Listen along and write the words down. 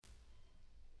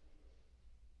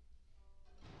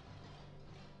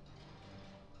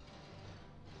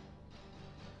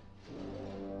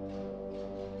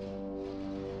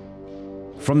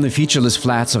From the featureless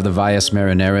flats of the Valles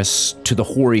Marineris to the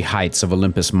hoary heights of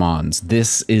Olympus Mons,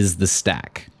 this is The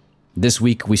Stack. This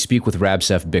week, we speak with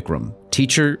rabsef-bicrym,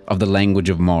 teacher of the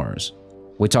language of Mars.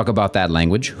 We talk about that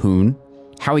language, Hoon,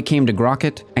 how he came to grok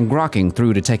it, and grokking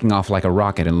through to taking off like a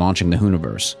rocket and launching the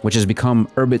Hooniverse, which has become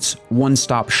Urbit's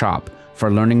one-stop shop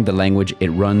for learning the language it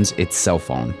runs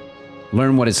itself on.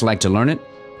 Learn what it's like to learn it,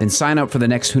 then sign up for the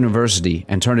next Hooniversity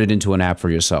and turn it into an app for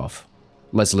yourself.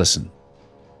 Let's listen.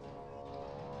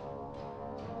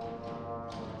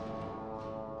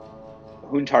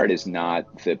 Hoontard is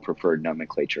not the preferred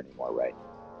nomenclature anymore, right?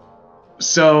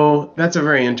 So that's a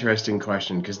very interesting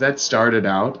question because that started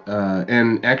out,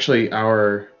 and actually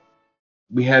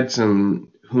we had some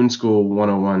Hoon School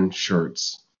 101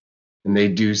 shirts, and they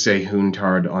do say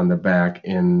Hoontard on the back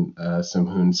in some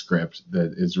Hoon script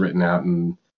that is written out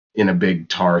in a big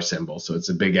tar symbol. So it's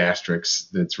a big asterisk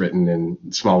that's written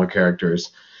in smaller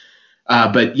characters.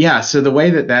 But yeah, so the way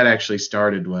that actually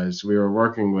started was we were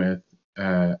working with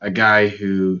a guy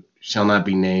who shall not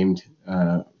be named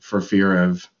for fear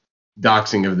of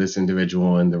doxing of this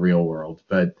individual in the real world,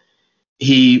 but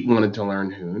he wanted to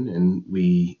learn Hoon, and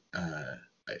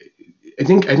I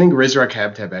think Rizrak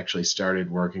Habtab actually started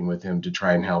working with him to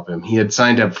try and help him. He had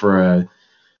signed up for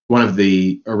one of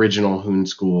the original Hoon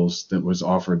schools that was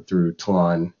offered through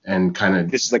Tlon, and kind of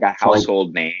this is like a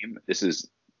household name. This is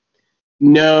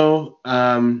no,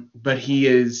 but he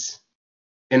is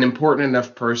an important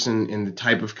enough person in the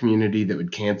type of community that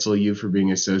would cancel you for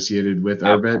being associated with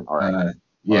Urbit. Right.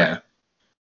 Yeah. Right.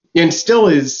 And still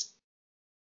is,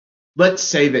 let's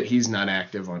say that he's not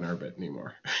active on Urbit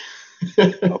anymore.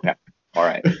 Okay. All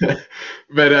right.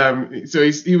 But so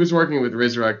he was working with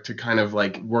Rizrak to kind of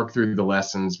like work through the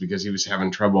lessons because he was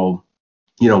having trouble,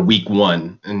 week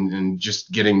one and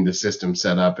just getting the system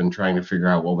set up and trying to figure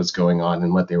out what was going on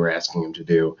and what they were asking him to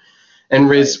do. And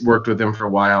Riz worked with him for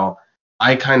a while.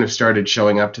 I kind of started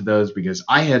showing up to those because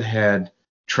I had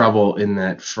trouble in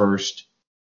that first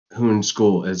Hoon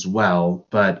school as well.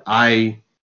 But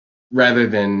rather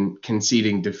than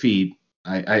conceding defeat,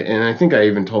 I think I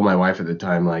even told my wife at the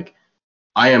time, like,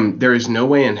 there is no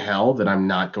way in hell that I'm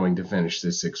not going to finish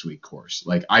this 6-week course.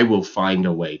 Like, I will find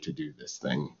a way to do this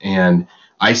thing. And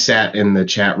I sat in the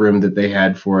chat room that they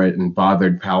had for it and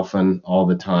bothered Palfin all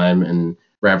the time and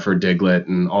Radford Diglett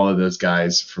and all of those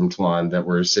guys from Tlon that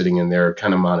were sitting in there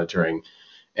kind of monitoring.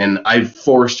 And I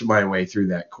forced my way through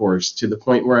that course to the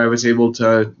point where I was able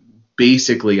to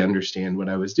basically understand what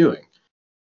I was doing.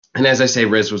 And as I say,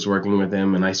 Riz was working with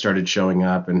him, and I started showing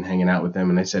up and hanging out with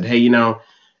him. And I said, hey,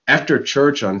 after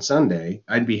church on Sunday,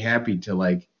 I'd be happy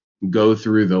to go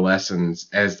through the lessons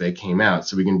as they came out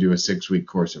so we can do a 6-week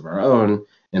course of our own,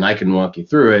 and I can walk you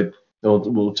through it.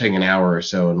 We'll take an hour or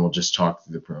so, and we'll just talk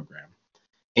through the program.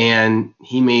 And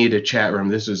he made a chat room.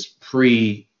 This was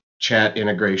pre-chat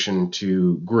integration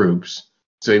to groups.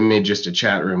 So he made just a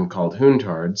chat room called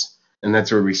Hoontards, and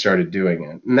that's where we started doing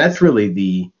it. And that's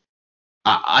really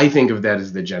I think of that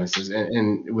as the genesis.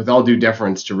 And with all due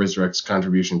deference to Rizrak's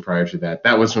contribution prior to that,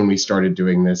 that was when we started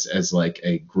doing this as like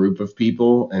a group of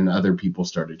people, and other people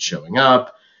started showing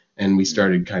up, and we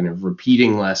started kind of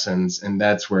repeating lessons. And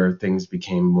that's where things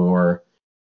became more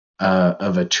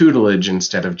of a tutelage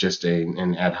instead of just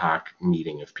an ad hoc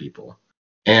meeting of people.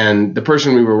 And the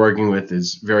person we were working with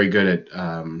is very good at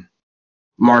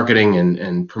marketing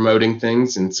and promoting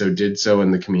things, and so did so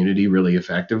in the community really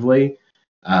effectively.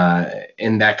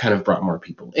 And that kind of brought more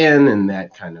people in, and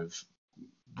that kind of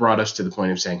brought us to the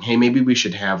point of saying, hey, maybe we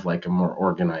should have like a more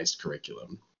organized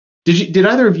curriculum. Did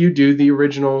either of you do the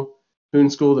original Hoon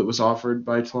School that was offered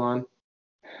by Tlon?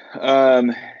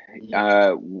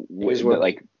 Was what,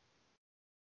 like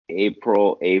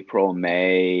April,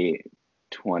 May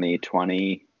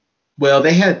 2020? Well,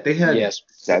 they had. Yes,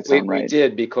 that sound right? We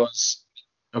did because.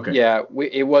 Okay. Yeah,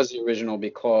 it was the original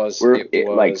because we're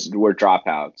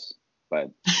dropouts,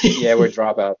 but yeah, we're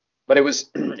dropouts. But it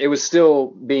was still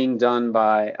being done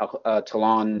by a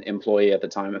Tlon employee at the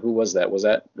time. Who was that? Was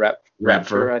that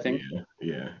Raptor? I think.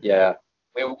 Yeah.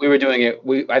 We were doing it.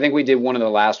 I think we did one of the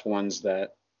last ones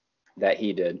that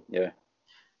he did. Yeah.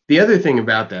 The other thing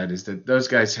about that is that those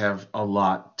guys have a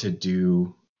lot to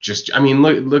do.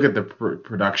 Look at the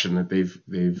production that they've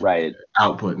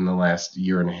output in the last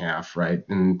year and a half, right?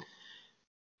 And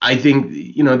I think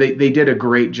they did a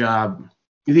great job.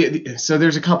 So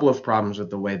there's a couple of problems with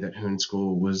the way that Hoon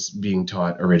School was being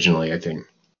taught originally, I think.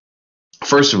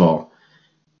 First of all,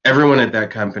 everyone at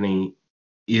that company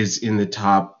is in the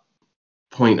top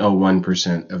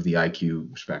 0.01% of the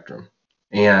IQ spectrum,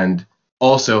 and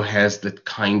also has the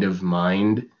kind of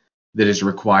mind that is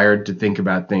required to think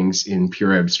about things in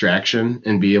pure abstraction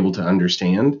and be able to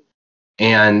understand.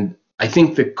 And I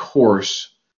think the course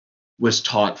was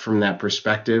taught from that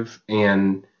perspective.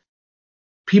 And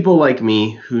people like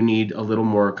me who need a little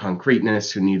more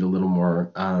concreteness, who need a little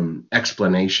more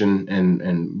explanation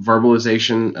and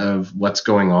verbalization of what's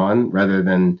going on, rather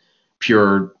than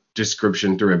pure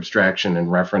description through abstraction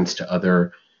and reference to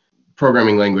other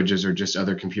programming languages or just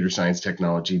other computer science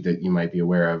technology that you might be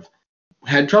aware of,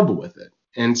 had trouble with it.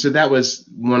 And so that was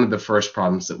one of the first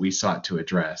problems that we sought to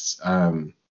address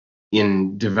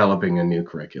in developing a new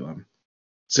curriculum.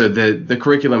 So the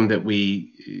curriculum that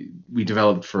we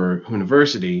developed for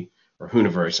Hooniversity, or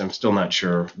Hooniverse, I'm still not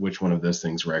sure which one of those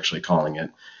things we're actually calling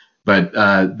it, but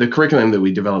the curriculum that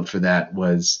we developed for that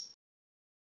was,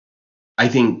 I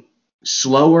think,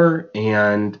 slower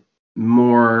and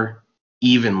more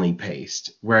evenly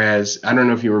paced. Whereas, I don't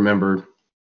know if you remember,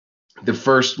 the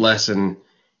first lesson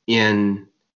in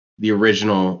the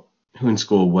original Hoon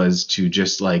School was to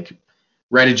just like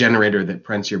write a generator that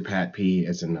prints your pat p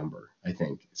as a number, I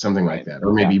think, something like that,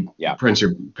 or maybe prints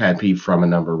your pat p from a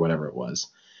number, whatever it was.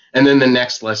 And then the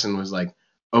next lesson was like,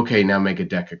 okay, now make a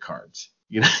deck of cards.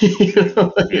 There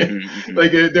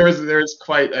was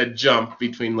quite a jump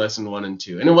between lesson 1 and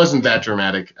 2, and it wasn't that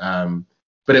dramatic,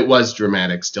 but it was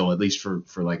dramatic still, at least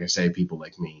for like I say, people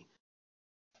like me.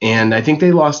 And I think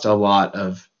they lost a lot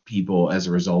of people as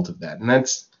a result of that. And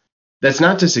that's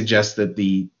not to suggest that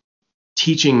the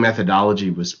teaching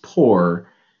methodology was poor.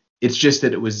 It's just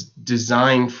that it was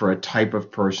designed for a type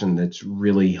of person that's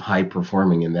really high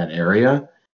performing in that area.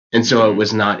 And so it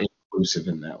was not inclusive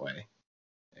in that way.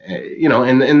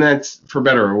 And that's for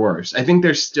better or worse. I think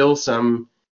there's still some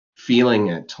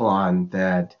feeling at Talon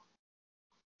that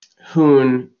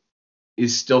Hoon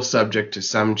is still subject to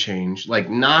some change. Like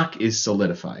Nock is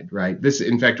solidified, right?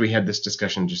 In fact, we had this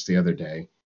discussion just the other day.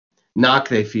 Nock,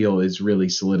 they feel, is really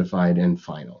solidified and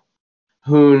final.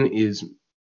 Hoon is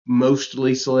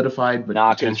mostly solidified, but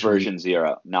Nock is version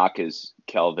 0. Nock is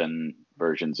Kelvin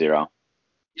version 0.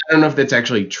 I don't know if that's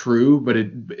actually true, but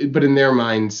in their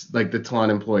minds, like the Talon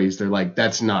employees, they're like,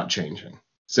 that's not changing.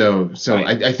 So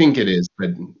right. I think it is,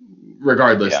 but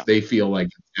regardless, they feel like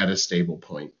it's at a stable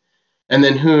point. And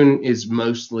then Hoon is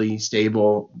mostly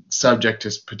stable, subject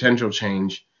to potential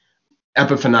change.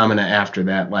 Epiphenomena after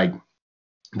that, like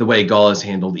the way Gall is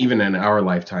handled, even in our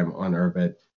lifetime on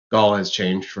Urbit, Gall has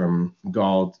changed from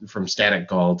static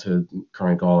Gall to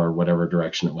current Gall or whatever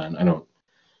direction it went. I don't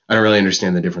really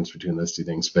understand the difference between those two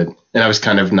things, and I was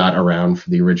kind of not around for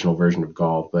the original version of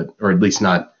Gall, or at least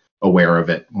not aware of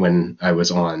it when I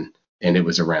was on and it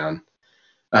was around.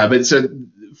 But so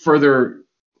further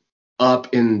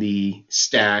up in the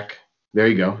stack, there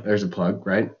you go. There's a plug,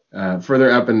 right?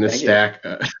 Further up in the stack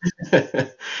of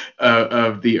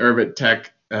the Urbit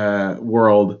tech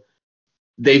world,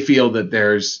 they feel that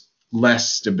there's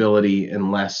less stability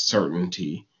and less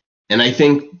certainty. And I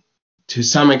think to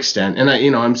some extent, and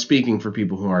I'm speaking for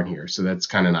people who aren't here, so that's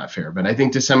kind of not fair, but I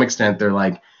think to some extent they're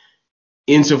like,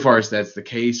 insofar as that's the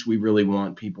case, we really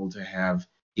want people to have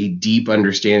a deep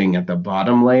understanding at the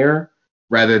bottom layer,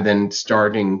 rather than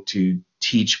starting to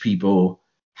teach people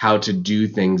how to do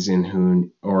things in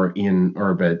Hoon or in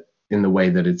Urbit in the way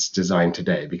that it's designed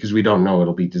today, because we don't know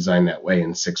it'll be designed that way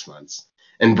in 6 months.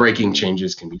 And breaking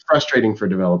changes can be frustrating for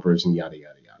developers and yada,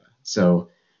 yada, yada. So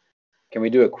can we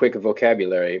do a quick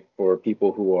vocabulary for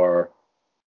people who are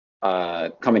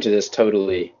coming to this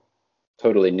totally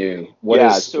new? What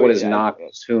is Nock?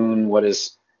 Hoon? What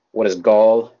is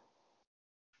Gall?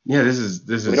 Yeah, this is.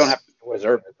 We don't have to know what is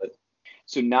Urbit, but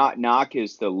so Nock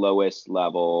is the lowest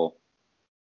level.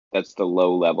 That's the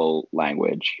low level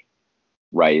language,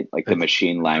 right? Like the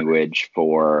machine language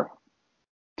that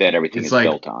everything is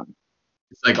built on.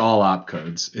 It's like all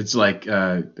opcodes. It's like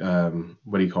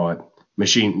what do you call it?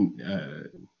 Machine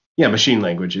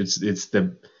language. It's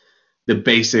the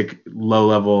basic low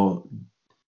level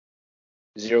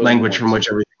language from which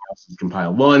everything else is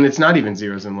compiled. Well, and it's not even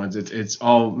zeros and ones. It's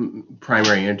all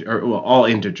primary all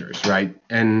integers, right?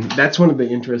 And that's one of the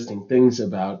interesting things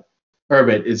about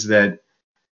Urbit, is that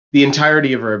the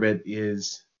entirety of Urbit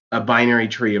is a binary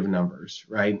tree of numbers,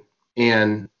 right?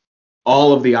 And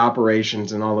all of the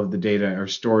operations and all of the data are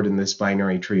stored in this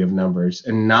binary tree of numbers.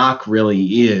 And Nock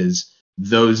really is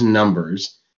those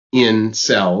numbers in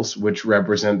cells, which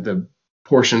represent the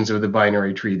portions of the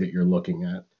binary tree that you're looking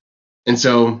at. And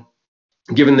so,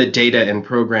 given that data and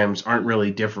programs aren't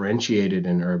really differentiated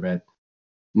in Urbit,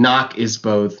 Nock is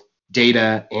both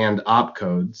data and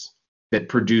opcodes that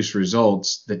produce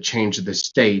results that change the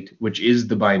state, which is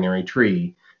the binary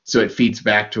tree. So it feeds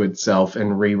back to itself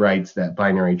and rewrites that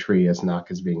binary tree as Nock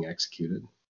is being executed.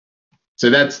 So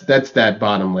that's that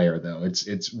bottom layer, though.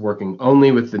 It's working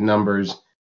only with the numbers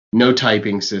no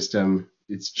typing system.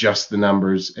 It's just the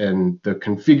numbers, and the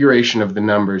configuration of the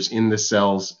numbers in the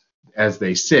cells as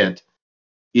they sit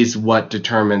is what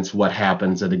determines what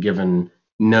happens at a given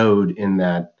node in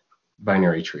that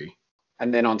binary tree.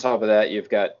 And then on top of that, you've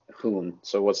got Hoon.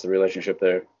 So what's the relationship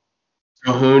there?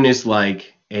 So Hoon is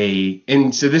like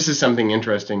and so this is something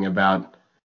interesting about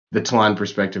the Talon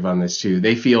perspective on this too.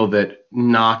 They feel that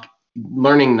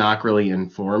learning Nock really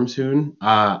informs Hoon.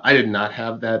 I did not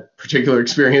have that particular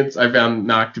experience. I found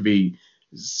Nock to be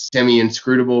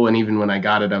semi-inscrutable, and even when I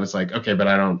got it, I was like, okay, but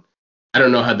I don't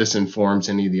know how this informs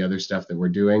any of the other stuff that we're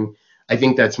doing. I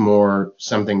think that's more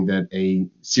something that a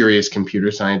serious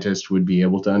computer scientist would be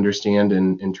able to understand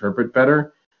and interpret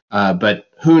better. But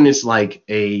Hoon is like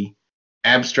a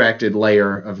abstracted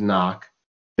layer of Nock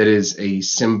that is a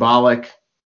symbolic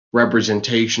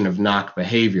representation of Nock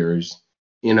behaviors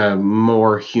in a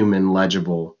more human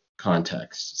legible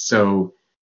context. So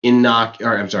in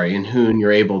Hoon,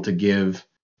 you're able to give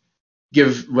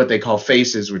what they call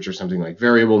faces, which are something like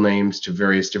variable names to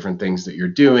various different things that you're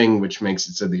doing, which makes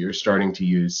it so that you're starting to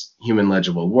use human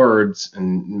legible words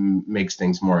and makes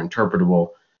things more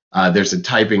interpretable. There's a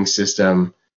typing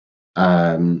system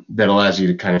that allows you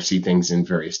to kind of see things in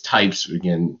various types,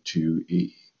 again, to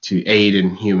aid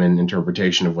in human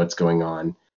interpretation of what's going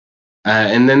on.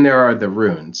 And then there are the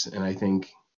runes, and I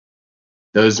think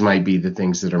those might be the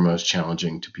things that are most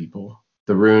challenging to people.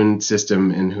 The rune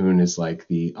system in Hoon is like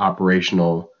the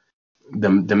operational, the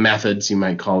methods, you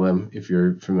might call them, if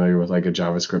you're familiar with like a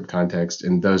JavaScript context,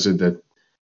 and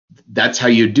that's how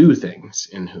you do things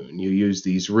in Hoon. You use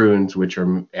these runes, which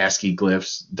are ASCII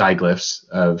glyphs, diglyphs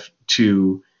of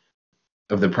two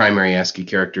of the primary ASCII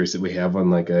characters that we have on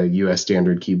like a US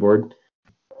standard keyboard.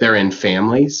 They're in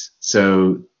families.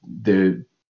 So the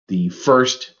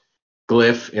first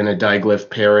glyph in a diglyph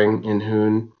pairing in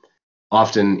Hoon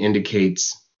often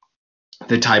indicates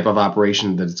the type of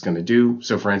operation that it's going to do.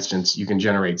 So for instance, you can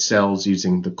generate cells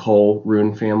using the col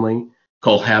rune family,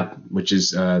 col hep, which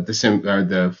is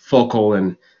the full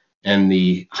colon and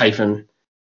the hyphen,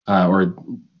 or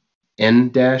n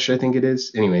dash, I think it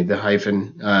is. Anyway, the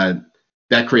hyphen,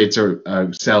 that creates a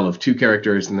cell of two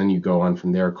characters, and then you go on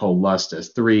from there. Col lust does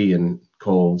 3, and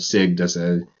col sig does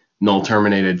a null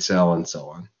terminated cell, and so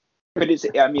on. But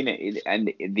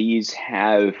and these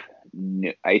have,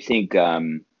 I think,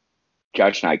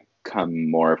 Josh and I come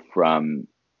more from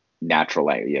natural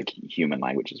language, like human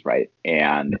languages, right?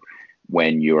 And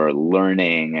when you're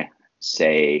learning,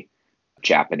 say,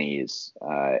 Japanese,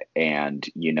 and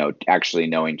actually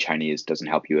knowing Chinese doesn't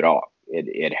help you at all.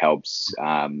 It helps,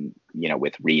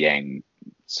 with reading.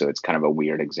 So it's kind of a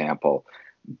weird example,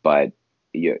 but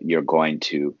you're going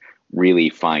to really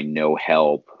find no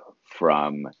help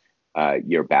from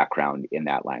your background in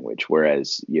that language.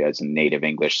 Whereas as a native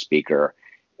English speaker,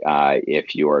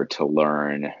 if you're to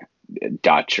learn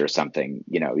Dutch or something,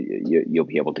 you'll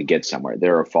be able to get somewhere.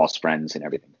 There are false friends and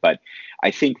everything. But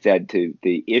I think that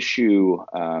the issue,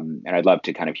 and I'd love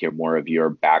to kind of hear more of your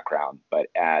background, but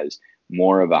as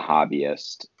more of a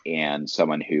hobbyist and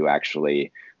someone who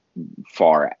actually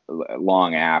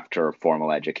long after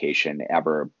formal education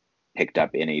ever picked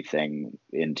up anything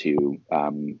into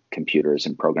computers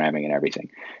and programming and everything,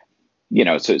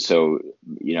 so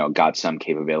got some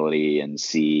capability in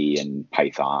C and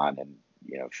Python and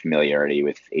familiarity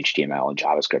with HTML and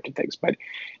JavaScript and things. But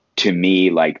to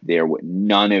me, like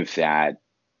none of that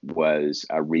was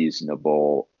a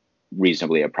reasonably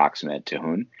approximate to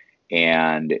Hoon.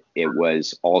 And it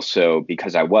was also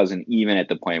because I wasn't even at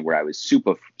the point where I was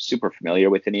super, super familiar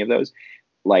with any of those.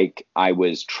 Like I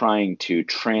was trying to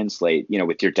translate,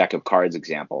 with your deck of cards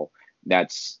example,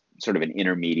 that's sort of an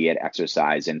intermediate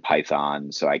exercise in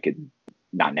Python. So I could,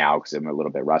 not now because I'm a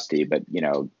little bit rusty, but,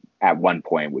 at one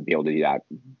point would be able to do that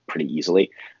pretty easily.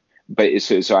 But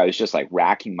so I was just like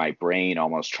racking my brain,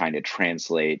 almost trying to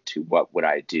translate to what would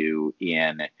I do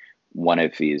in one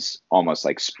of these almost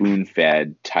like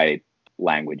spoon-fed type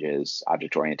languages,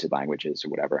 object-oriented languages or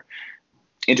whatever,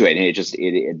 into it. And it just,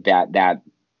 that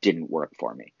didn't work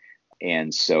for me.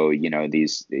 And so,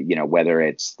 these, whether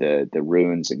it's the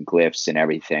runes and glyphs and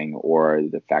everything, or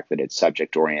the fact that it's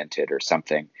subject-oriented or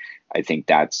something, I think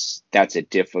that's a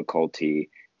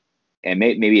difficulty. And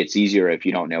maybe it's easier if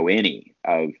you don't know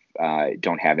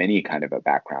don't have any kind of a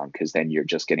background, because then you're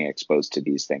just getting exposed to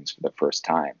these things for the first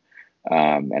time.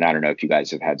 And I don't know if you guys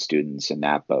have had students in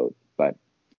that boat, but.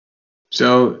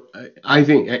 So I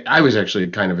think I was actually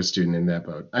kind of a student in that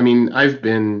boat. I mean, I've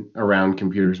been around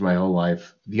computers my whole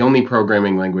life. The only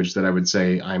programming language that I would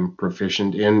say I'm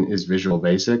proficient in is Visual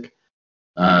Basic,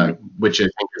 which I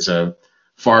think is a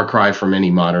far cry from any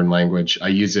modern language. I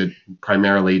use it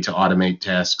primarily to automate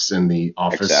tasks in the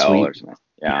Office Excel suite. Or something.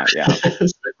 Yeah.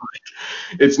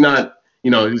 It's not,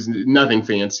 it's nothing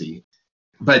fancy.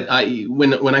 But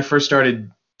when I first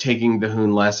started taking the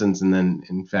Hoon lessons, and then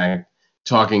in fact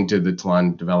talking to the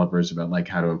Talon developers about like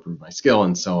how to improve my skill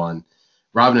and so on,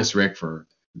 Robinus Rickfer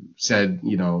said,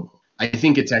 I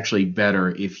think it's actually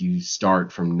better if you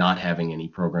start from not having any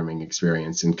programming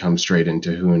experience and come straight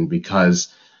into Hoon because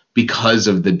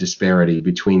of the disparity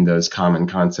between those common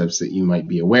concepts that you might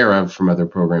be aware of from other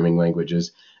programming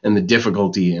languages and the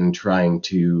difficulty in trying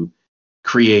to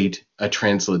create a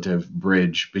translative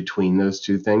bridge between those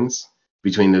two things,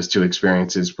 between those two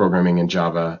experiences, programming in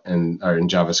Java or in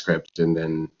JavaScript, and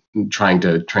then trying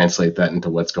to translate that into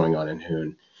what's going on in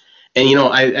Hoon. And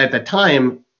at the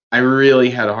time, I really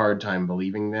had a hard time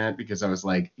believing that because I was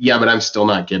like, yeah, but I'm still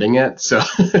not getting it. So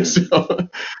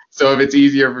if it's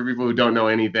easier for people who don't know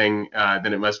anything,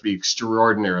 then it must be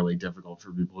extraordinarily difficult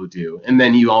for people who do. And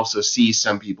then you also see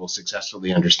some people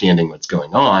successfully understanding what's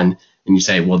going on, and you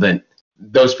say, well, then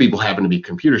those people happen to be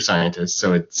computer scientists.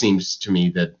 So it seems to me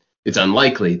that it's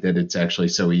unlikely that it's actually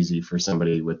so easy for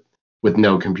somebody with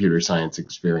no computer science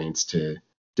experience to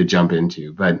jump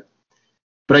into. But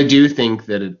I do think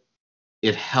that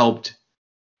it helped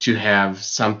to have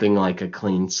something like a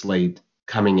clean slate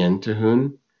coming into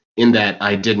Hoon, in that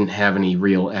I didn't have any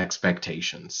real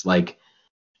expectations. Like,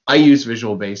 I use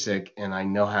Visual Basic and I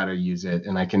know how to use it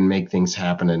and I can make things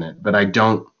happen in it, but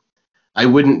I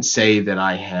wouldn't say that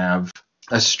I have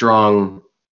a strong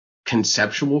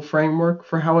conceptual framework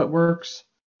for how it works.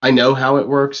 I know how it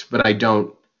works, but I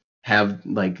don't have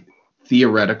like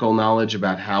theoretical knowledge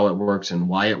about how it works and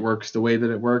why it works the way that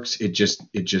it works. It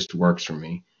just works for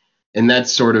me. And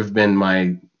that's sort of been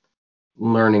my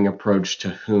learning approach to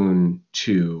Hoon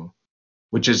too,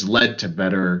 which has led to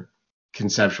better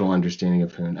conceptual understanding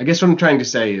of Hoon. I guess what I'm trying to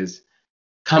say is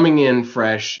coming in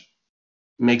fresh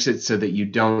makes it so that you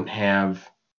don't have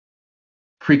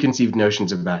preconceived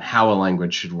notions about how a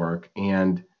language should work.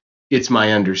 And it's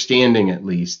my understanding, at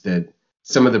least, that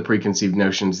some of the preconceived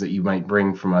notions that you might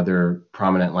bring from other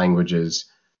prominent languages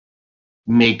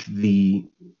make the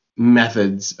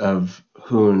methods of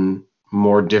Hoon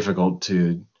more difficult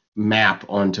to map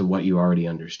onto what you already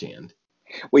understand.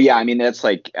 Well, yeah, I mean, that's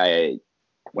like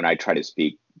when I try to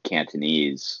speak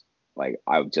Cantonese, like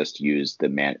I would just use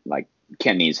like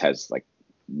Cantonese has like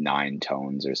 9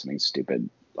 tones or something stupid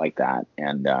like that,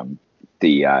 and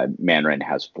the Mandarin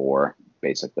has 4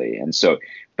 basically. And so,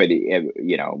 but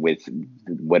with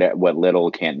what little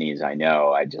Cantonese I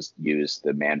know, I just use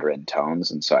the Mandarin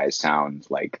tones, and so I sound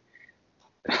like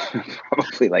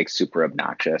probably like super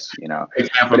obnoxious,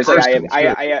 But it's like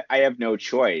I have no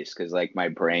choice because like my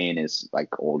brain is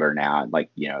like older now, and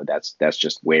like that's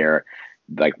just where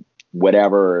like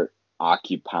whatever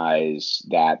occupies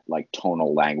that like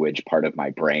tonal language part of my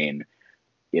brain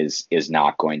is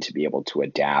not going to be able to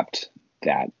adapt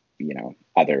that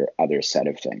other set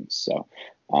of things. So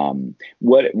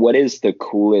what is the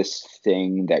coolest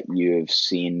thing that you've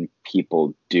seen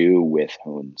people do with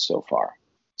Hoon so far?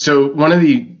 So one of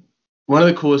the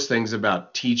coolest things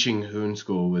about teaching Hoon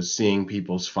School was seeing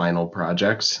people's final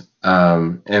projects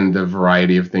and the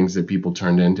variety of things that people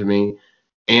turned into me.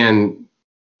 And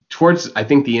towards, I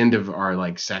think, the end of our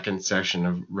like second session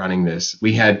of running this,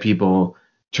 we had people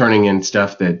turning in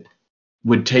stuff that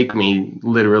would take me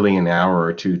literally an hour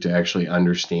or two to actually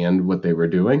understand what they were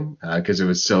doing because it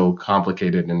was so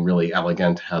complicated and really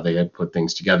elegant how they had put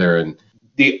things together. And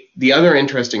the other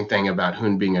interesting thing about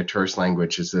Hoon being a terse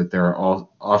language is that there are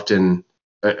often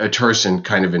a terse and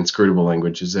kind of inscrutable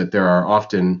language is that there are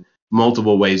often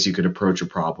multiple ways you could approach a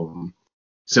problem.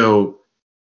 So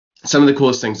some of the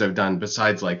coolest things I've done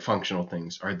besides like functional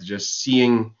things are just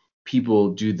seeing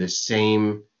people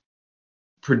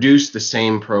produce the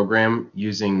same program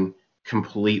using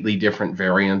completely different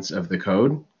variants of the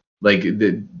code. Like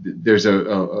there's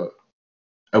a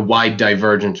wide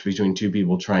divergence between two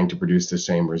people trying to produce the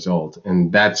same result,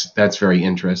 and that's very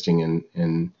interesting.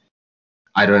 And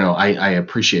I don't know, I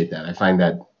appreciate that. I find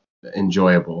that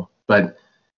enjoyable. But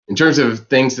in terms of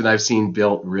things that I've seen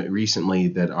built recently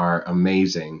that are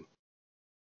amazing,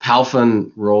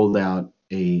 Palfun rolled out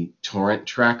a torrent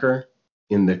tracker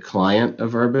in the client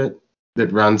of Urbit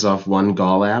that runs off one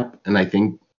Gall app, and I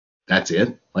think that's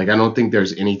it. Like, I don't think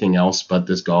there's anything else but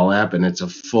this Gall app, and it's a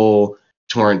full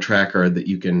torrent tracker that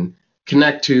you can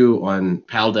connect to on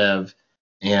PalDev,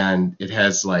 and it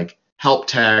has like help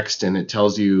text, and it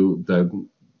tells you the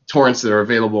torrents that are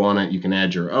available on it. You can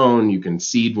add your own, you can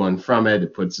seed one from it,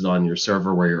 it puts it on your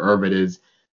server where your Urbit is.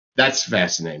 That's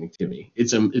fascinating to me.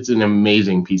 It's an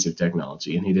amazing piece of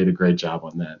technology, and he did a great job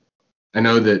on that. I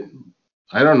know that,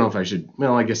 I don't know if I should,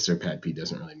 well, I guess their PAT-P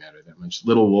doesn't really matter that much.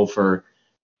 Little Wolfer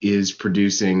is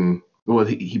producing, well,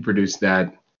 he produced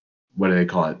that, what do they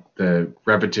call it? The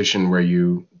repetition where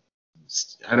you,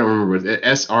 I don't remember what,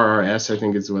 SRRS, I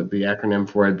think is what the acronym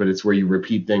for it, but it's where you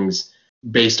repeat things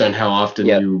based on how often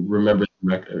you remember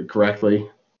them correctly.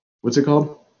 What's it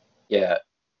called? Yeah.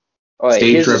 Oh,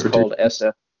 his is called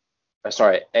SRRS.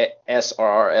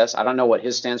 I don't know what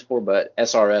his stands for, but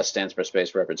SRS stands for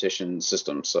Space Repetition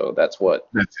System. So that's what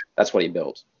he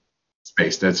built.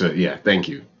 Space. That's it. Yeah. Thank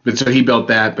you. But so he built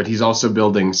that, but he's also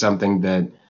building something that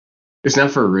it's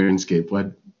not for RuneScape,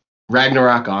 but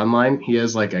Ragnarok Online. He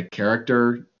has like a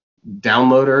character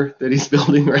downloader that he's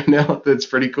building right now. That's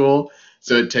pretty cool.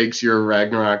 So it takes your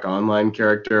Ragnarok Online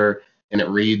character and it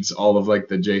reads all of like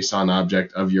the JSON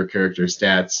object of your character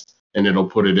stats, and it'll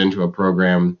put it into a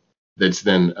program that's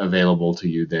then available to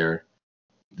you there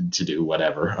to do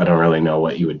whatever. I don't really know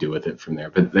what you would do with it from there,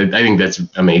 but I think that's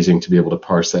amazing to be able to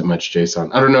parse that much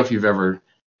JSON. I don't know if you've ever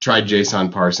tried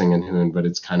JSON parsing in Hoon, but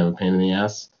it's kind of a pain in the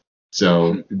ass.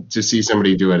 So to see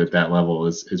somebody do it at that level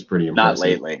is pretty impressive. Not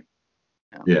lately.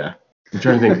 No. Yeah. I'm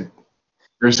trying to think.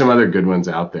 There's some other good ones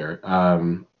out there.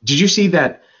 Did you see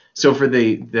that? So for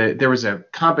there was a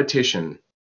competition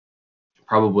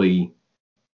probably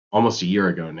almost a year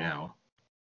ago now,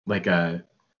 like a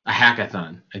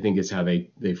hackathon, I think is how they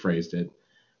phrased it.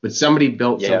 But somebody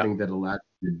built something that allowed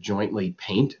you to jointly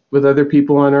paint with other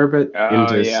people on Urbit.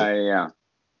 Yeah.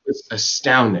 It's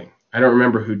astounding. I don't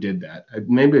remember who did that.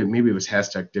 Maybe it was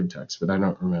hashtag DibTux, but I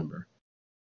don't remember.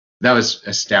 That was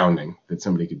astounding that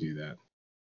somebody could do that.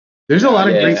 There's a lot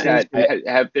of great things.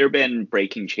 Have there been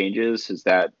breaking changes? Has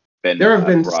that been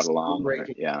brought along?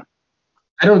 Yeah.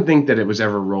 I don't think that it was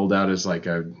ever rolled out as like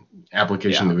a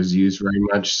application that was used very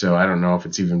much, so I don't know if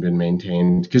it's even been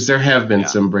maintained, because there have been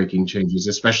some breaking changes,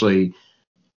 especially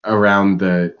around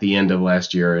the end of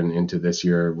last year and into this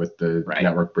year with the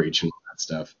network breach and all that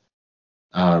stuff.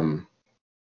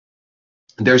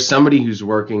 There's somebody who's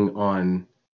working on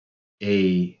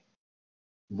a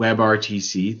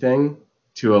WebRTC thing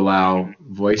to allow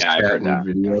voice chat and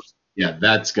video. Yeah,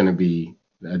 that's going to be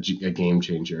a game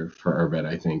changer for Urbit,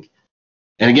 I think.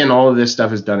 And again, all of this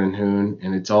stuff is done in Hoon,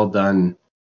 and it's all done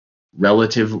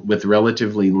with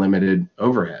relatively limited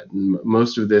overhead.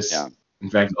 Most of this, in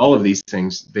fact, all of these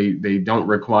things, they don't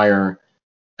require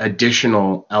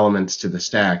additional elements to the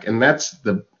stack, and that's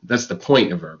the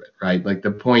point of Urbit, right? Like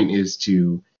the point is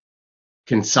to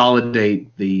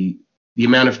consolidate the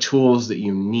amount of tools that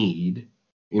you need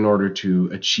in order to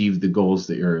achieve the goals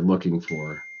that you're looking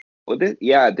for. Well,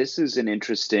 this is an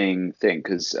interesting thing,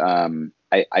 because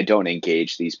I don't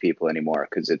engage these people anymore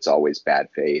because it's always bad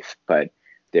faith, but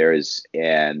there's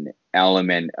an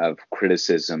element of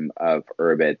criticism of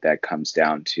Urbit that comes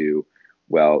down to,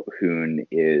 well, Hoon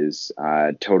is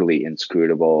totally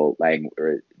inscrutable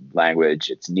language.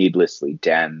 It's needlessly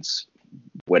dense,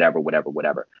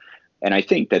 whatever. And I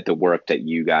think that the work that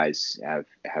you guys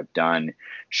have done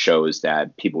shows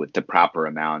that people with the proper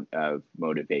amount of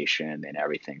motivation and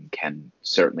everything can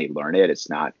certainly learn it. It's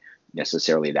not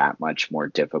necessarily that much more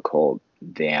difficult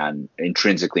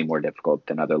intrinsically more difficult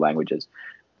than other languages.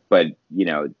 But,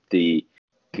 the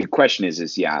question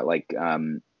is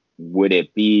would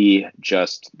it be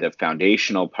just the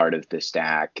foundational part of the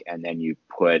stack and then you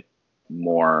put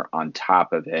more on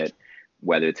top of it,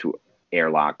 whether through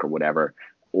airlock or whatever,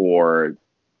 or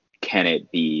can it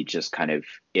be just kind of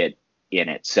it in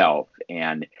itself?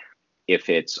 And if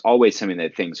it's always something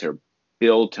that things are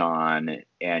built on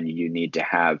and you need to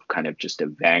have kind of just a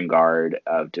vanguard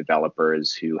of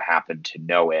developers who happen to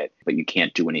know it, but you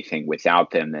can't do anything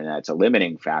without them, then that's a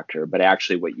limiting factor. But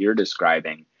actually what you're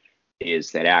describing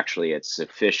is that actually it's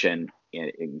sufficient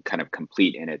and kind of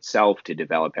complete in itself to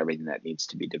develop everything that needs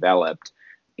to be developed.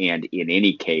 And in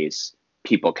any case,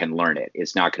 people can learn it.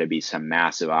 It's not going to be some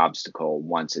massive obstacle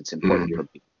once it's important for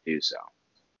people to do so.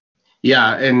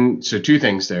 Yeah, and so two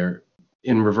things there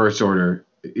in reverse order.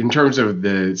 In terms of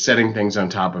the setting things on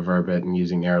top of Urbit and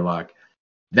using airlock,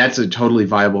 that's a totally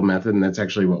viable method, and that's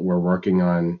actually what we're working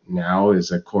on now,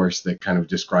 is a course that kind of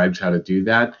describes how to do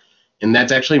that. And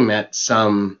that's actually met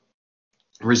some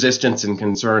resistance and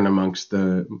concern amongst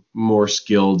the more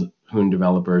skilled Hoon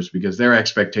developers, because their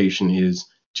expectation is,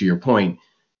 to your point,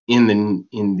 in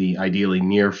the ideally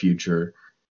near future,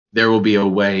 there will be a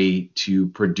way to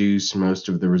produce most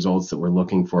of the results that we're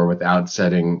looking for without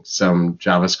setting some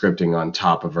JavaScripting on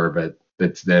top of Urbit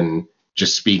that's then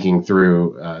just speaking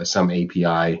through some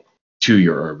API to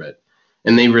your Urbit.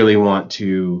 And they really want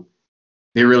to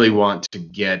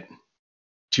get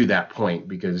to that point,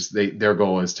 because their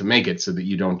goal is to make it so that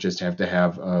you don't just have to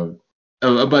have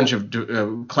a bunch of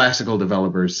classical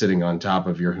developers sitting on top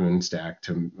of your Hoon stack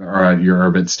or your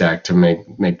Urbit stack to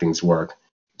make things work.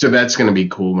 So that's going to be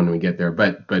cool when we get there.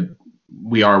 But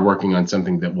we are working on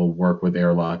something that will work with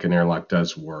Airlock, and Airlock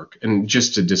does work. And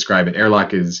just to describe it,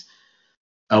 Airlock is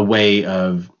a way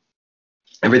of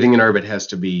everything in Urbit has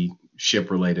to be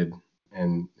ship related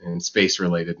and space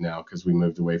related now, because we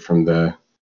moved away from the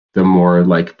more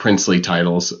like princely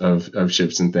titles of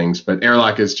ships and things. But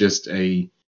Airlock is just an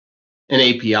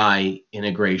API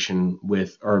integration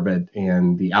with Urbit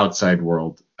and the outside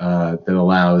world that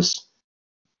allows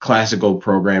classical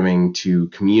programming to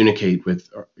communicate with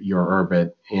your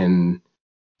Urbit in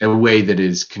a way that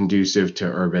is conducive to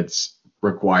Urbit's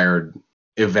required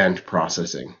event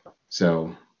processing.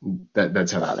 So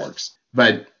that's how that works.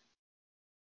 But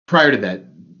prior to that,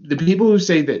 the people who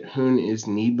say that Hoon is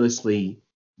needlessly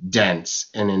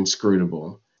dense and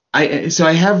inscrutable, I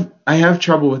have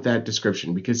trouble with that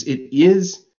description, because it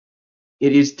is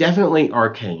definitely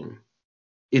arcane.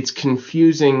 It's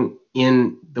confusing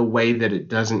in the way that it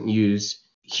doesn't use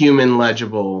human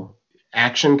legible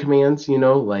action commands,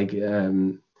 like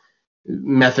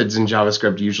methods in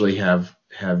JavaScript usually have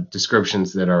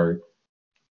descriptions that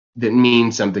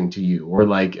mean something to you, or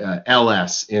like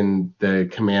ls in the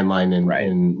command line in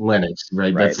Linux,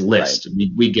 right? That's list. Right.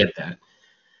 We get that.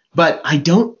 But I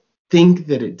don't think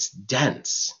that it's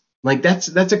dense. Like that's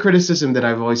a criticism that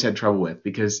I've always had trouble with,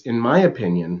 because in my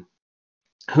opinion,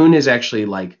 Hoon is actually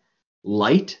like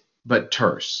light but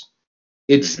terse.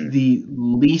 It's the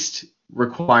least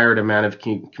required amount of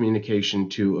communication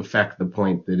to affect the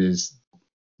point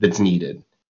that's needed.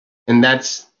 And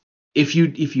that's if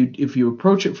you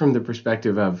approach it from the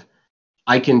perspective of,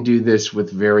 I can do this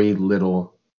with very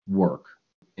little work,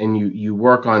 and you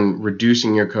work on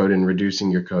reducing your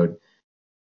code,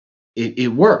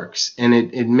 it works, and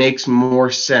it makes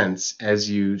more sense as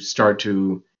you start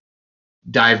to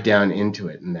dive down into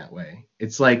it in that way.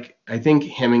 It's like, I think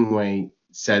Hemingway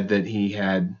said that he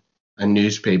had a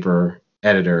newspaper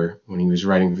editor when he was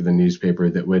writing for the newspaper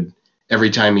that would, every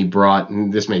time he brought,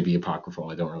 and this may be apocryphal,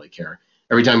 I don't really care,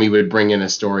 every time he would bring in a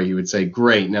story, he would say,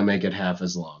 great, now make it half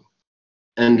as long.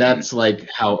 And that's like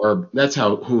that's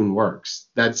how Hoon works.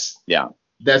 That's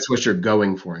what you're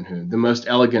going for in Hoon. The most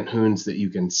elegant Hoons that you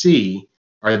can see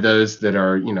are those that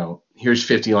are, here's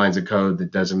 50 lines of code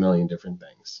that does a million different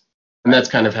things. And that's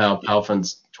kind of how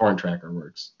Palfin's torrent tracker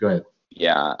works. Go ahead.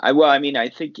 Yeah. I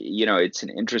think, it's an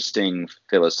interesting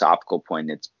philosophical point.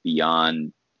 It's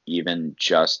beyond even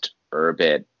just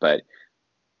Urbit, but,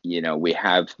 we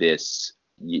have this,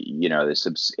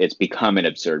 it's become an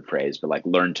absurd phrase, but like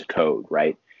learn to code,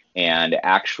 right? And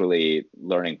actually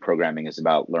learning programming is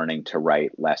about learning to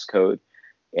write less code.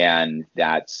 And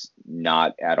that's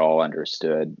not at all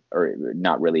understood, or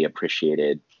not really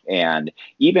appreciated. And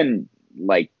even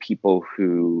like people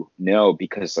who know,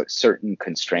 because like certain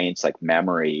constraints like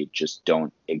memory just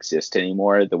don't exist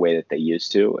anymore the way that they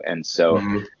used to. And so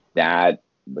that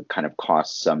kind of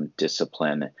costs some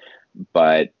discipline.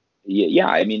 But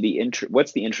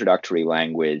what's the introductory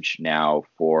language now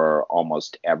for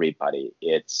almost everybody?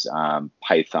 It's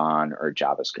Python or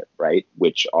JavaScript, right?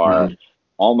 Which are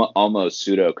almost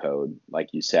pseudocode,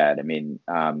 like you said.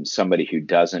 Somebody who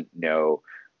doesn't know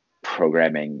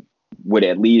programming would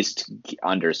at least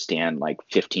understand like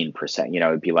 15%.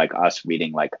 It'd be like us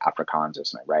reading like Afrikaans or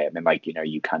something, right?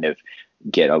 You kind of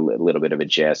get a little bit of a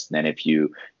gist. And then if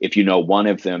you know one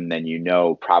of them, then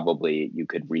probably you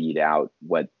could read out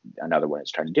what another one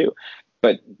is trying to do.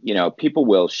 But people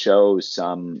will show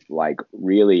some like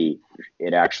really,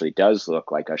 it actually does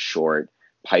look like a short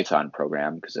Python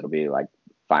program, because it'll be like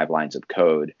 5 lines of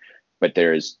code, but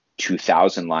there's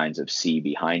 2,000 lines of C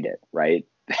behind it, right?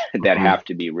 that have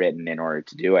to be written in order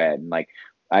to do it. And like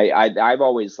I've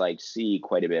always liked C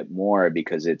quite a bit more,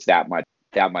 because it's that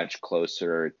much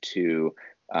closer to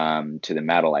the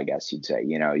metal, I guess you'd say.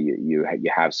 You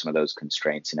have some of those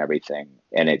constraints and everything,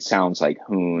 and it sounds like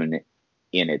Hoon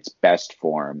in its best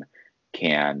form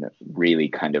can really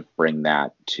kind of bring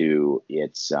that to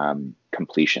its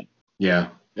completion. Yeah.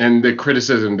 And the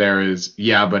criticism there is,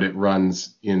 but it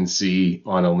runs in C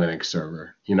on a Linux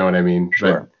server. You know what I mean?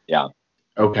 Sure. But, yeah.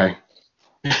 Okay.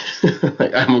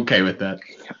 I'm okay with that.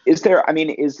 Is there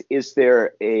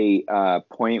a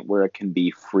point where it can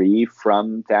be free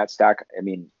from that stack?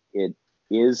 It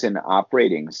is an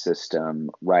operating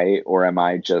system, right? Or am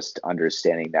I just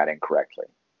understanding that incorrectly?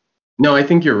 No, I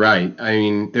think you're right.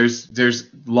 There's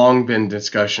long been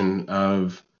discussion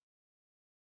of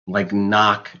like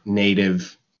knock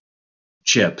native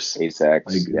chips,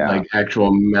 ASICs, like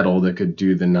actual metal that could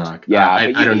do the knock. Yeah,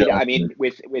 I don't know. I mean,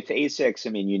 with ASICs, I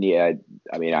mean, you need.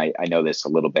 I mean, I know this a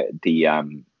little bit.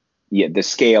 The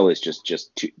scale is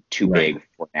just too big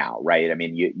for now, right? I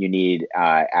mean, you need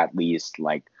at least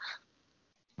like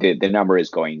the number is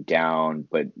going down,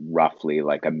 but roughly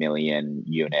like 1 million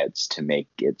units to make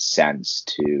it sense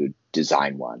to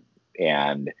design one.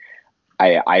 And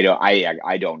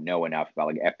I don't know enough about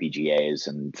like FPGAs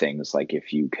and things, like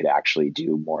if you could actually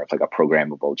do more of like a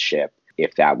programmable chip,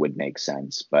 if that would make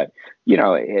sense. But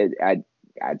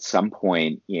at some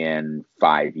point in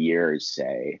 5 years,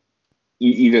 say,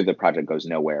 either the project goes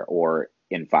nowhere, or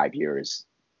in 5 years,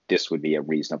 this would be a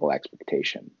reasonable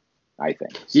expectation, I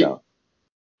think. So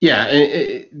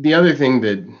yeah. The other thing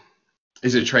that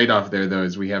is a trade-off there, though,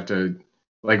 is we have to,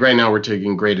 like right now we're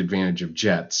taking great advantage of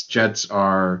jets. Jets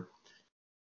are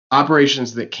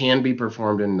operations that can be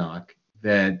performed in knock,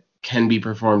 that can be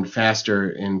performed faster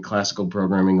in classical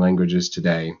programming languages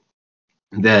today,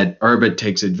 that Urbit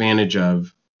takes advantage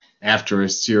of after a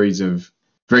series of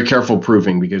very careful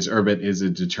proving, because Urbit is a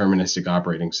deterministic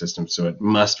operating system. So it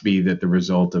must be that the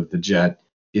result of the jet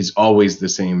is always the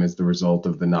same as the result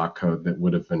of the knock code that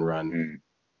would have been run.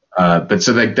 But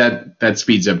so like that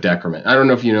speeds up decrement. I don't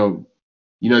know if you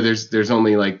know, there's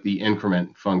only like the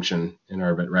increment function in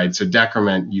Urbit, right? So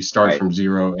decrement, you start from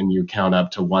 0 and you count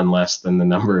up to 1 less than the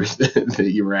number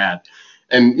that you were at.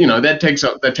 And that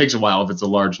takes a while if it's a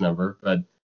large number, but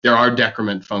there are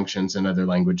decrement functions in other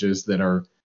languages that are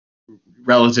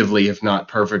relatively, if not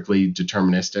perfectly,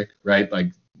 deterministic, right?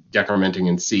 Like decrementing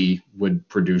in C would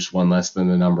produce 1 less than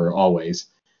the number always.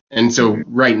 And so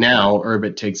right now,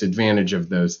 Urbit takes advantage of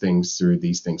those things through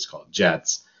these things called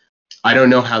jets. I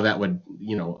don't know how that would,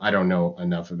 I don't know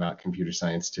enough about computer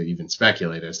science to even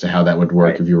speculate as to how that would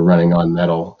work if you were running on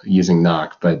metal using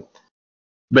knock, but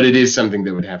it is something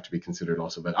that would have to be considered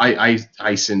also. But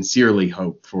I sincerely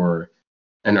hope for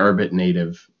an Urbit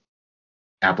native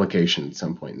application at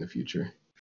some point in the future.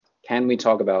 Can we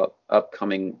talk about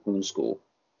upcoming Hoon School?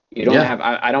 You don't have,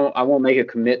 I won't make a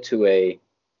commit to a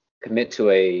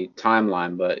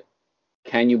timeline, but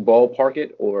can you ballpark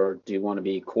it, or do you want to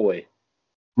be coy?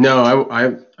 No,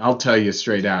 I'll tell you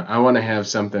straight out. I want to have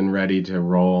something ready to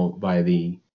roll by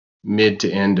the mid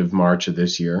to end of March of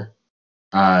this year.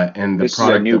 And the this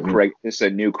is a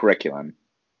new curriculum.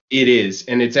 It is,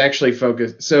 and it's actually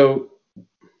focused. So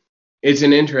it's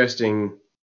an interesting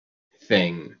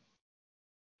thing.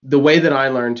 The way that I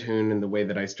learned Hoon and the way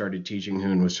that I started teaching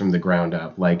Hoon was from the ground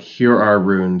up. Like, here are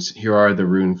runes, here are the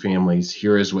rune families,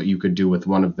 here is what you could do with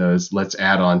one of those. Let's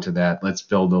add on to that. Let's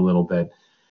build a little bit.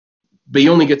 But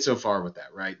you only get so far with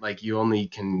that, right? Like, you only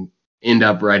can end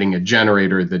up writing a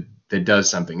generator that does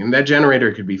something. And that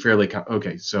generator could be fairly...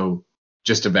 Okay, so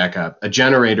just to back up, a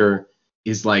generator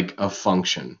is like a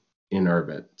function in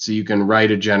Urbit. So you can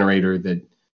write a generator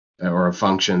or a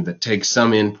function that takes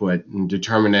some input and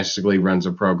deterministically runs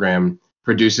a program,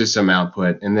 produces some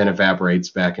output, and then evaporates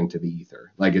back into the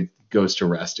ether. Like, it goes to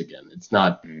rest again. It's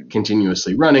not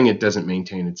continuously running. It doesn't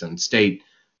maintain its own state,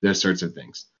 those sorts of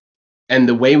things. And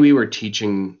the way we were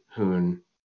teaching Hoon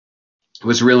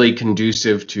was really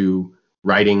conducive to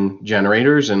writing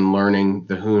generators and learning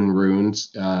the Hoon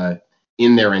runes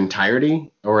in their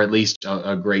entirety, or at least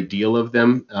a great deal of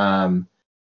them.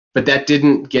 But that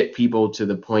didn't get people to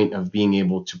the point of being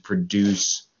able to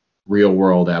produce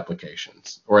real-world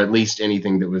applications, or at least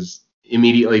anything that was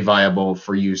immediately viable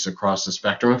for use across the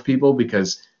spectrum of people,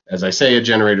 because, as I say, a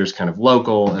generator is kind of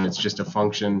local, and it's just a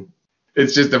function.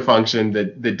 It's just a function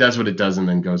that does what it does and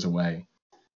then goes away.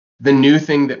 The new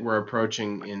thing that we're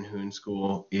approaching in Hoon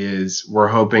School is we're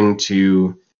hoping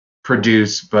to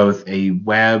produce both a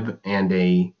web and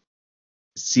a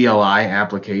CLI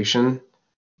application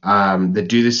that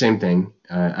do the same thing.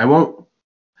 I won't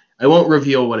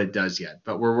reveal what it does yet,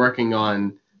 but we're working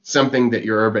on something that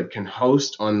your Urbit can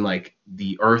host on, like,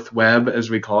 the Earth web, as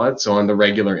we call it, so on the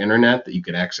regular internet that you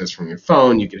could access from your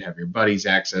phone. You could have your buddies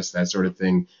access, that sort of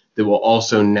thing, that will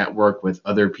also network with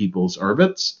other people's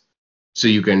Urbits. So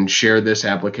you can share this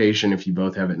application if you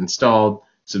both have it installed,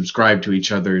 subscribe to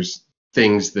each other's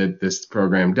things that this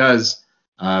program does,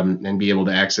 and be able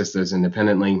to access those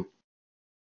independently,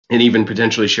 and even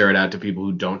potentially share it out to people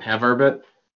who don't have Urbit,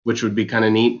 which would be kind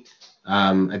of neat.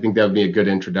 I think that would be a good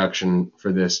introduction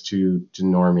for this to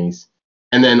normies.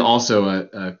 And then also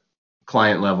a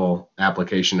client level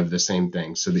application of the same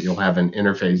thing, so that you'll have an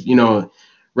interface.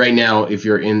 Right now, if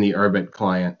you're in the Urbit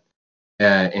client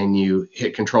and you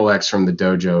hit Control-X from the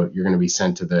dojo, you're going to be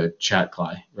sent to the chat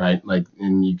CLI, right? Like,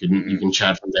 and you can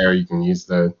chat from there. You can use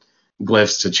the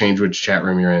glyphs to change which chat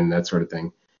room you're in, that sort of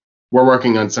thing. we're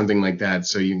working on something like that,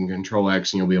 so you can control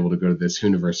X and you'll be able to go to this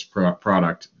Hooniverse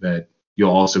product that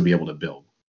you'll also be able to build.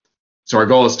 So our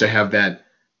goal is to have that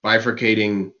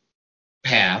bifurcating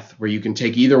path where you can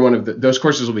take either one of those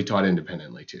courses will be taught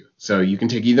independently too. So you can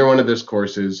take either one of those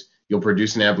courses, you'll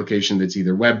produce an application that's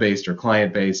either web-based or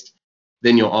client-based.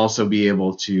 Then you'll also be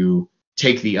able to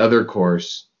take the other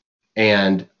course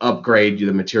and upgrade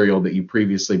the material that you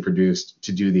previously produced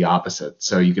to do the opposite.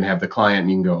 So you can have the client and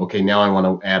you can go, okay, now I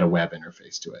want to add a web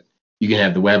interface to it. You can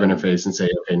have the web interface and say,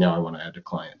 okay, now I want to add a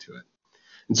client to it.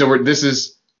 And so this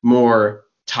is more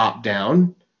top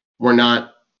down. We're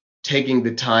not taking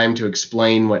the time to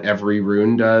explain what every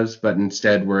rune does, but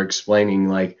instead we're explaining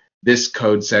like this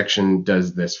code section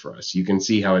does this for us. You can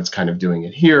see how it's kind of doing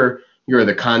it here. Here are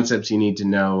the concepts you need to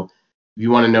know. If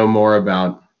you want to know more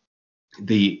about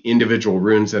the individual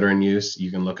runes that are in use,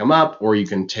 you can look them up, or you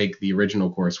can take the original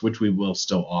course, which we will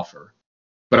still offer.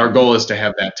 But our goal is to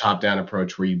have that top-down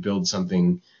approach where you build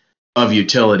something of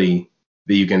utility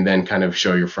that you can then kind of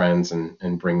show your friends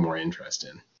and bring more interest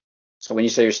in. So when you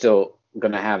say you're still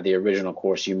going to have the original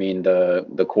course, you mean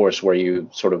the course where you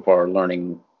sort of are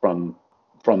learning from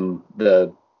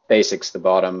the basics, the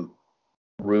bottom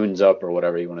runes up, or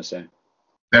whatever you want to say.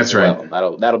 That's right.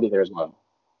 Well, that'll be there as well.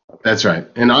 Okay. That's right.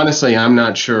 And honestly, I'm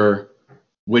not sure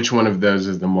which one of those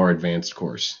is the more advanced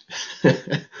course.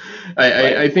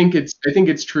 I think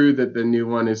it's true that the new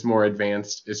one is more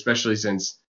advanced, especially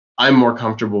since I'm more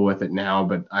comfortable with it now,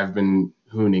 but I've been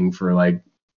hooning for like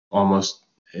almost,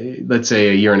 let's say,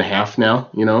 a year and a half now,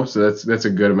 so that's a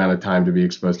good amount of time to be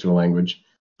exposed to a language.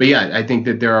 But yeah, I think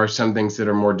that there are some things that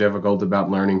are more difficult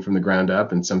about learning from the ground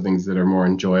up and some things that are more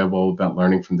enjoyable about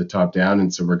learning from the top down.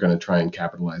 And so we're going to try and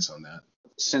capitalize on that.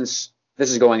 Since this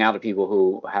is going out to people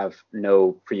who have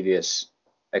no previous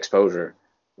exposure,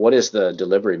 what is the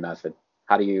delivery method?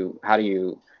 How did you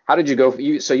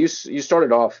go? So you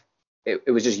started off, it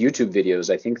was just YouTube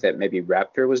videos, I think, that maybe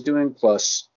Raptor was doing,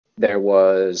 plus there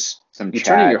was some you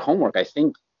turn in your homework, I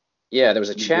think. Yeah, there was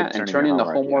a chat and turn in the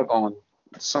homework yeah. on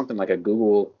something like a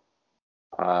Google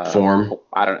form.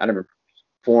 I don't remember.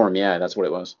 Form, yeah, that's what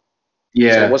it was.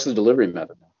 Yeah. So what's the delivery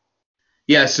method?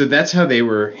 Yeah, so that's how they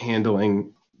were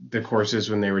handling the courses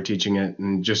when they were teaching it.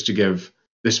 And just to give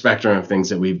the spectrum of things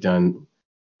that we've done,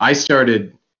 I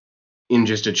started in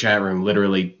just a chat room,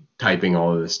 literally typing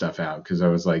all of this stuff out because I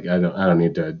was like, I don't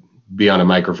need to be on a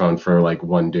microphone for like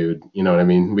one dude. You know what I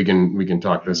mean? We can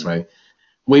talk this way.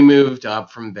 We moved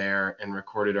up from there and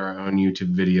recorded our own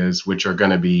YouTube videos, which are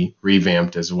going to be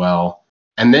revamped as well.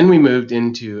 And then we moved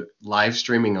into live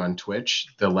streaming on Twitch,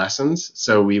 the lessons.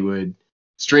 So we would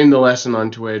stream the lesson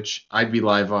on Twitch. I'd be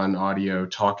live on audio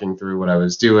talking through what I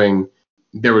was doing.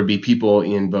 There would be people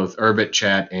in both Urbit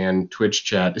chat and Twitch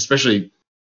chat, especially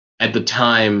at the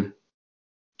time.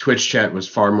 Twitch chat was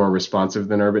far more responsive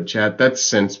than Urbit chat. That's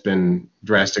since been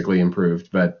drastically improved,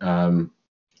 but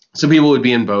so people would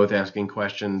be in both asking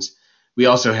questions. We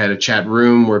also had a chat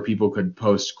room where people could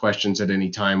post questions at any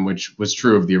time, which was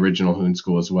true of the original Hoon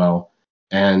School as well.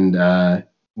 And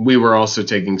we were also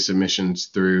taking submissions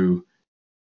through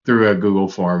a Google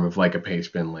form of like a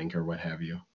Pastebin link or what have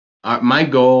you. My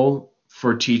goal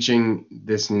for teaching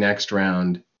this next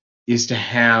round is to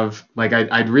have, like,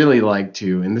 I'd really like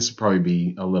to, and this will probably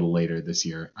be a little later this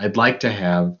year, I'd like to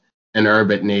have an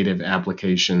Urbit native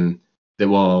application that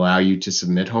will allow you to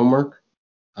submit homework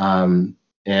and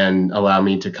allow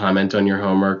me to comment on your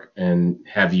homework and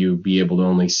have you be able to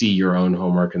only see your own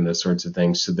homework and those sorts of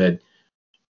things, so that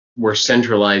we're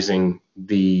centralizing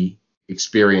the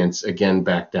experience again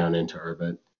back down into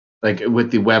Urbit. Like with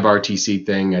the WebRTC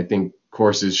thing, I think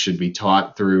courses should be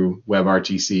taught through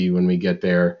WebRTC when we get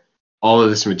there. All of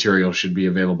this material should be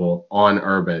available on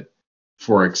Urbit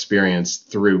for experience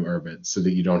through Urbit, so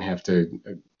that you don't have to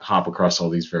hop across all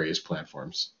these various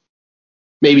platforms.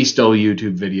 Maybe still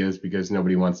YouTube videos, because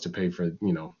nobody wants to pay for,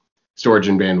 storage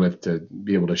and bandwidth to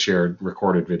be able to share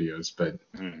recorded videos. But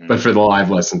for the live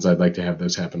lessons, I'd like to have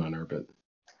those happen on Urbit.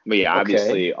 But yeah,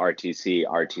 obviously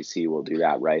RTC will do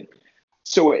that, right?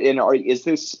 So, is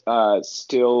this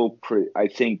still? I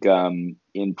think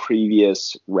in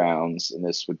previous rounds, and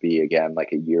this would be again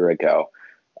like a year ago,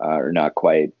 or not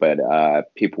quite, but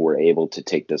people were able to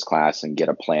take this class and get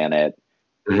a planet.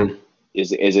 Mm-hmm.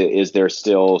 Is there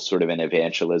still sort of an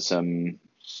evangelism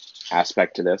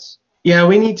aspect to this? Yeah,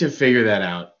 we need to figure that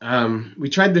out. We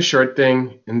tried the shirt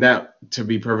thing, and that, to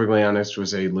be perfectly honest,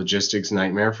 was a logistics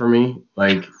nightmare for me.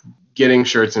 Like getting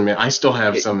shirts in mail. I still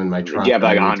have some in my trunk. You have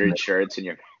like 100 shirts in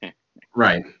your.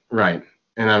 Right.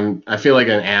 And I feel like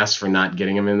an ass for not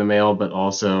getting them in the mail, but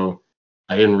also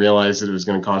I didn't realize that it was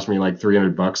going to cost me like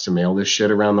 $300 to mail this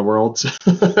shit around the world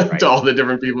to all the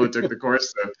different people who took the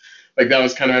course. So like that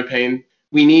was kind of a pain.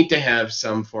 We need to have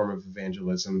some form of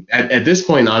evangelism. At this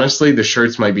point, honestly, the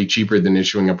shirts might be cheaper than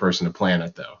issuing a person a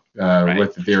planet, though,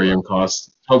 with Ethereum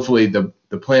costs. Hopefully, the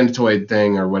planetoid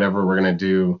thing or whatever we're going to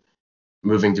do,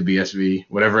 moving to BSV,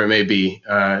 whatever it may be,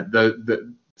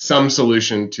 some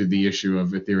solution to the issue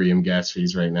of Ethereum gas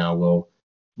fees right now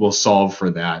will solve for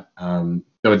that.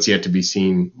 Though it's yet to be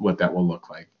seen what that will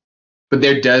look like. But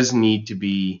there does need to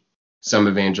be some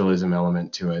evangelism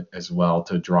element to it as well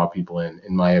to draw people in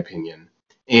my opinion.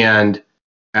 And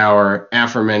our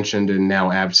aforementioned and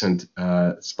now absent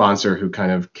sponsor who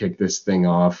kind of kicked this thing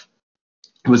off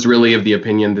was really of the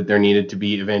opinion that there needed to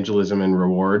be evangelism and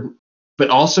reward,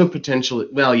 but also potentially,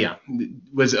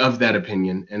 was of that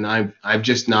opinion. And I've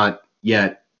just not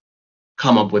yet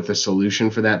come up with a solution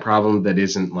for that problem that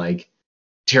isn't like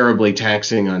terribly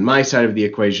taxing on my side of the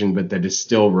equation, but that is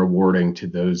still rewarding to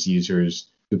those users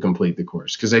who complete the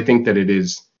course. Because I think that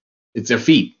it's a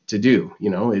feat to do.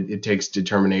 It takes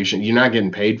determination. You're not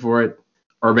getting paid for it.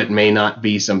 Urbit may not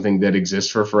be something that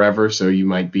exists for forever, so you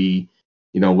might be,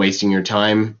 wasting your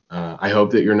time. I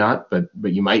hope that you're not, but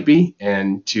you might be.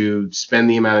 And to spend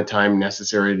the amount of time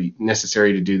necessary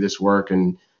to do this work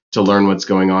and to learn what's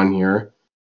going on here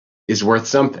is worth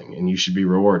something, and you should be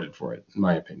rewarded for it, in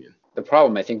my opinion. The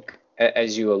problem, I think,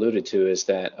 as you alluded to, is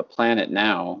that a planet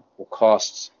now will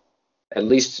cost at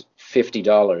least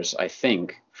 $50, I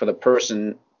think, for the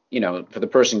person,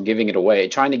 giving it away,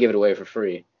 trying to give it away for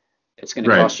free. It's going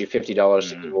to cost you $50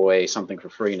 to give away something for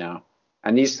free now.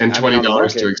 And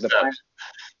 $20 to accept.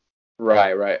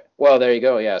 Right. Well, there you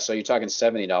go. Yeah. So you're talking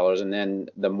 $70, and then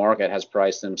the market has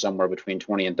priced them somewhere between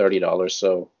 $20 and $30.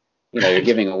 So, you're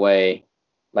giving away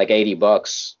like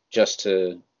 $80 just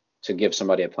to give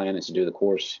somebody a planet to do the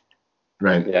course.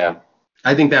 Right. Yeah.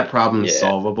 I think that problem is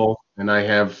solvable. And I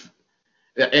have,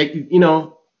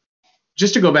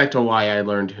 just to go back to why I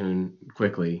learned Hoon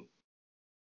quickly,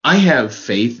 I have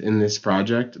faith in this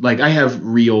project. Like, I have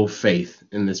real faith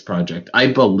in this project. I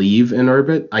believe in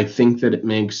Urbit. I think that it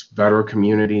makes better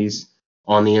communities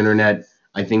on the internet.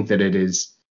 I think that it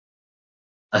is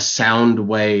a sound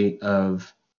way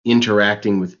of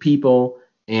interacting with people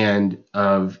and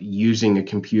of using a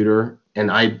computer.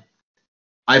 And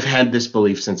I've had this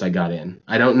belief since I got in.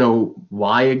 I don't know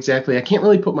why exactly. I can't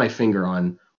really put my finger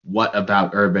on what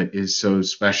about Urbit is so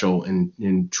special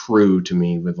and true to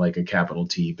me with like a capital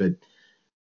T, but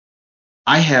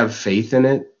I have faith in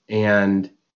it, and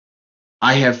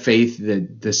I have faith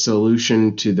that the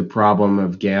solution to the problem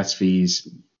of gas fees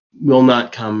will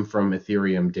not come from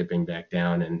Ethereum dipping back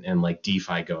down and like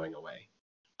DeFi going away.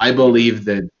 I believe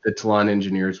that the Talon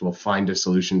engineers will find a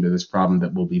solution to this problem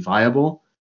that will be viable,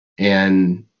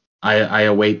 and I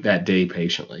await that day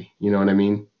patiently. You know what I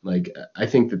mean? Like, I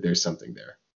think that there's something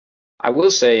there. I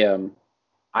will say,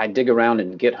 I dig around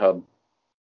in GitHub,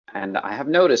 and I have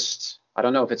noticed, I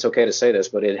don't know if it's okay to say this,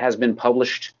 but it has been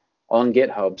published on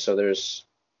GitHub. So there's,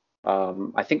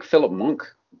 I think Philip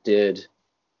Monk did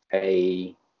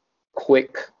a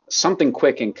something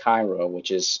quick in Cairo,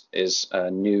 which is a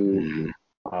new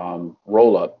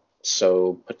roll-up.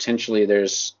 So potentially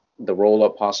there's the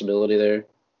roll-up possibility there.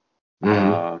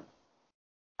 I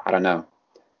don't know.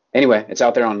 Anyway, it's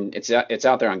out there on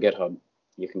GitHub.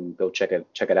 You can go check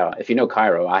it out. If you know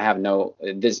Cairo, I have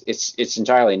it's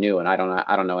entirely new, and I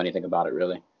don't know anything about it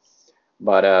really.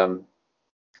 But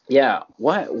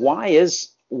why is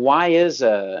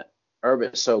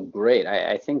Urbit so great?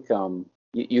 I think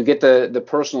you get the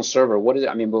personal server. What is it?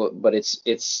 I mean, but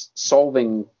it's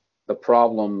solving the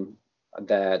problem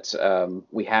that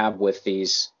we have with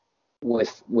these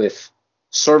with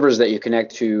servers that you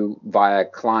connect to via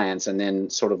clients, and then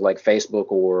sort of like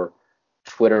Facebook or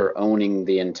Twitter owning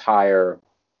the entire,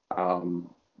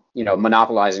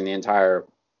 monopolizing the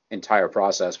entire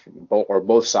process,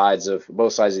 both sides of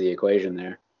the equation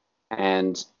there,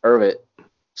 and Urbit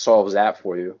solves that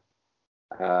for you.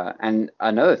 And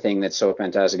another thing that's so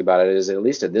fantastic about it is that, at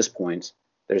least at this point,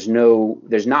 there's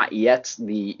not yet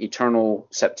the eternal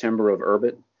September of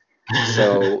Urbit.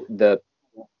 So the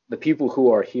people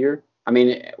who are here, I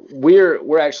mean,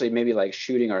 we're actually maybe like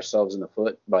shooting ourselves in the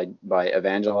foot by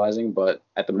evangelizing, but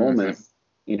at the moment,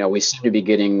 we seem to be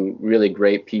getting really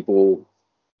great people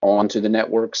onto the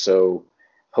network. So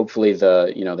hopefully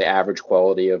the average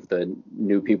quality of the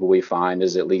new people we find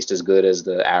is at least as good as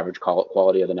the average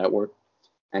quality of the network.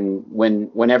 And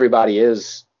when everybody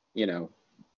is,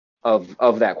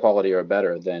 of that quality or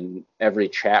better, then every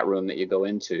chat room that you go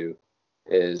into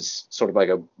is sort of like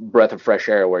a breath of fresh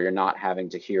air, where you're not having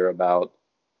to hear about,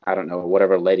 I don't know,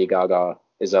 whatever Lady Gaga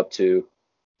is up to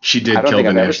She did kill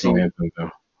the national anthem,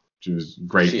 though. She was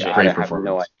great performance. Have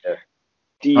no idea.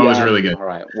 It was really good. All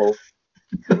right. Well,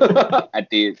 at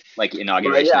the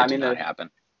inauguration, it did not happen.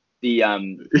 Yeah, I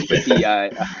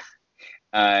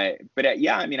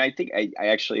mean, I think I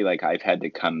actually I've had to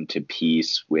come to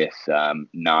peace with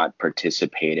not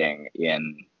participating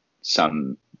in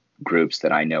some groups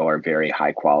that I know are very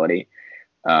high quality,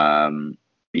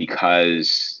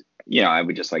 because I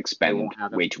would just spend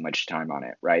way too much time on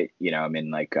it, right? I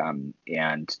mean,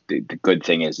 and the good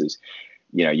thing is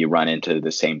you run into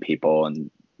the same people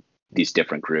and these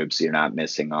different groups. You're not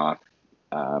missing off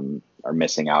or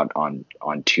missing out on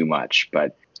too much,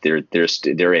 but there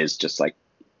is just a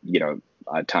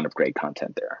ton of great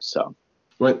content there. So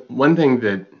one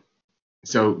thing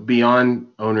so beyond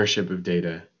ownership of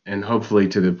data, and hopefully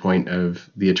to the point of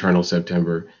the Eternal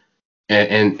September,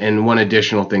 and one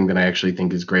additional thing that I actually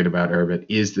think is great about Urbit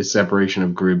is the separation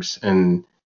of groups and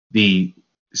the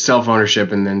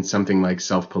self-ownership, and then something like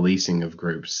self-policing of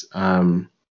groups.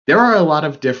 There are a lot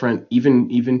of different,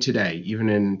 even today, even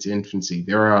in its infancy,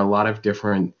 there are a lot of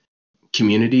different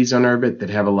communities on Urbit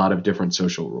that have a lot of different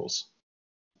social rules.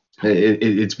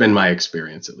 It's been my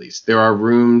experience, at least. There are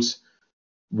rooms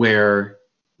where,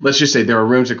 let's just say, there are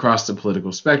rooms across the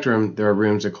political spectrum. There are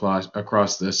rooms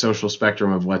across the social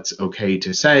spectrum of what's okay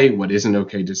to say, what isn't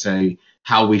okay to say,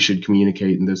 how we should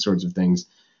communicate, and those sorts of things.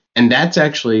 And that's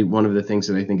actually one of the things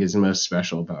that I think is the most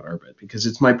special about Urbit, because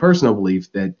it's my personal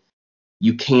belief that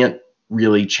you can't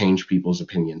really change people's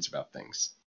opinions about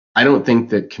things. I don't think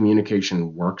that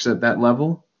communication works at that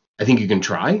level. I think you can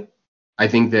try. I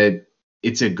think that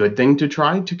it's a good thing to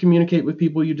try to communicate with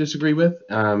people you disagree with,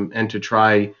 and to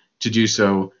try to do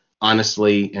so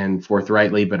honestly and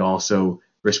forthrightly, but also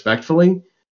respectfully.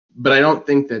 But I don't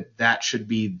think that should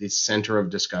be the center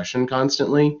of discussion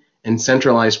constantly. And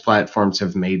centralized platforms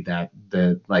have made that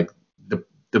the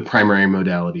primary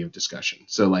modality of discussion.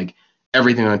 So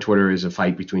everything on Twitter is a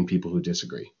fight between people who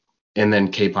disagree, and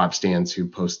then K-pop stans who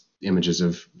post images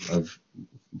of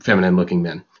feminine-looking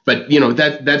men. But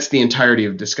that's the entirety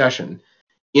of discussion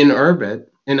in Urbit.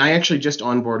 And I actually just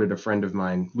onboarded a friend of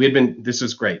mine. This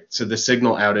was great. So the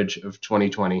signal outage of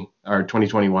 2020 or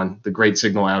 2021, the great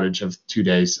signal outage of 2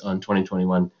 days on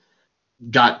 2021,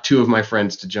 got two of my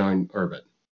friends to join Urbit.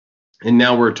 And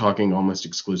now we're talking almost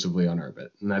exclusively on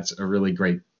Urbit. And that's a really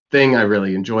great thing. I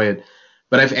really enjoy it.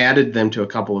 But I've added them to a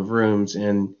couple of rooms,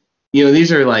 and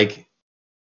these are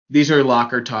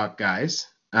locker talk guys.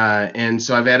 And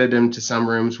so I've added them to some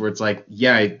rooms where it's go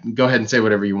ahead and say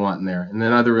whatever you want in there. And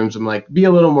then other rooms I'm be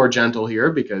a little more gentle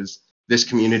here because this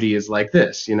community is like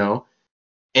this,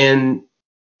 And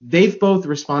they've both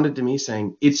responded to me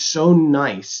saying, it's so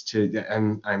nice to,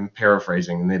 I'm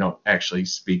paraphrasing and they don't actually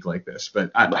speak like this,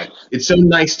 but it's so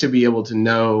nice to be able to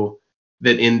know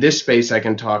that in this space I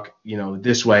can talk,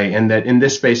 this way, and that in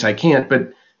this space I can't,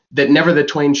 but that never the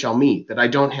twain shall meet, that I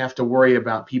don't have to worry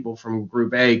about people from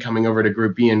group A coming over to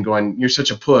group B and going, you're such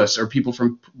a puss, or people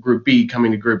from group B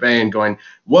coming to group A and going,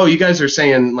 whoa, you guys are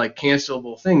saying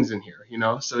cancelable things in here,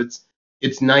 So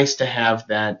it's nice to have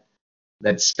that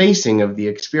spacing of the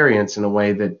experience in a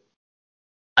way that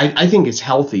I think is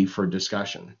healthy for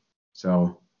discussion.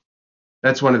 So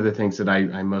that's one of the things that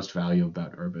I most value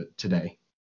about Urbit today.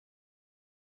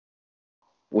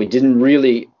 We didn't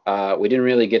really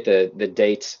get the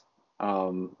date.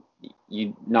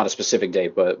 Not a specific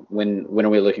date, but when are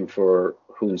we looking for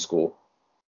Hoon School?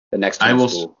 The next Hoon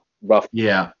School. Rough.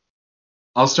 Yeah,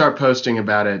 I'll start posting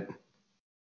about it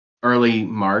early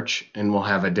March, and we'll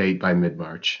have a date by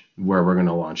mid-March where we're going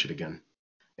to launch it again.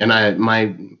 And I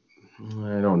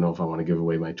don't know if I want to give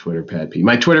away my Twitter pet peeve.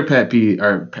 My Twitter pet peeve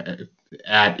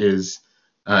is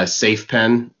Safe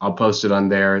Pen. I'll post it on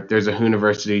there. There's a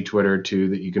Hooniversity Twitter too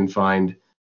that you can find.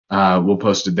 We'll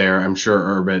post it there. I'm sure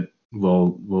Urbit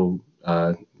will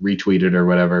retweet it or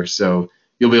whatever. So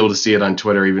you'll be able to see it on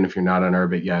Twitter even if you're not on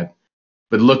Urbit yet.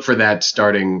 But look for that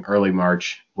starting early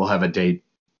March. We'll have a date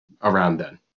around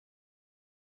then.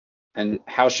 And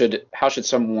how should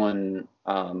someone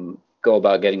go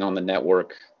about getting on the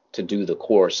network to do the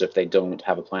course if they don't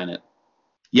have a Planet?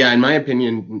 Yeah, in my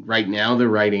opinion, right now the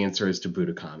right answer is to boot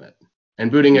a Comet. And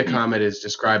booting a Comet is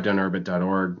described on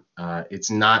Urbit.org.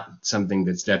 It's not something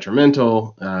that's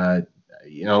detrimental. A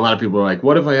lot of people are like,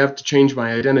 what if I have to change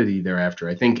my identity thereafter?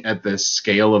 I think at the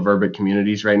scale of Urbit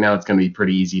communities right now, it's going to be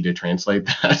pretty easy to translate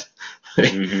that.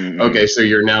 Okay, so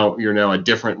you're now a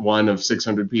different one of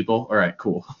 600 people. All right,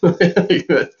 cool.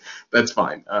 That's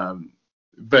fine.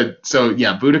 But so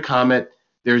yeah, boot a Comet.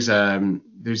 There's a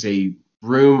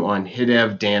room on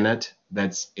Hidev Danut.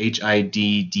 That's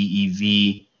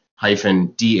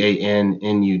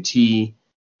HIDDEV-DANNUT.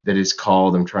 that is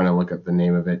called, I'm trying to look up the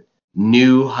name of it,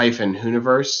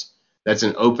 New-Hooniverse. That's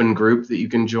an open group that you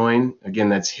can join. Again,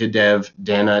 that's Hidev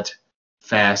Danut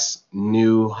Fast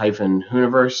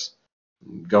New-Hooniverse.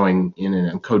 Going in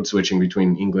and I'm code switching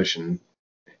between English and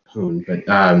Hoon, but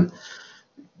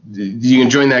you can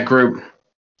join that group.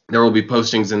 There will be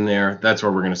postings in there. That's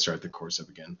where we're going to start the course up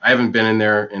again. I haven't been in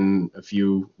there in a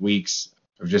few weeks.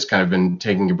 I've just kind of been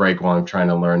taking a break while I'm trying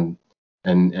to learn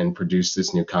and produce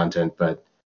this new content, but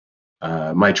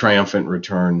my triumphant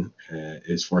return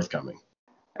is forthcoming.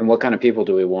 And what kind of people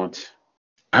do we want?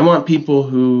 I want people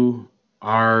who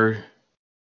are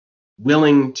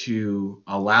willing to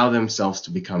allow themselves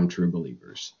to become true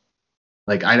believers.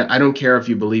 Like, I don't care if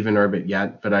you believe in Urbit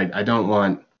yet, but I don't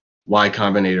want Y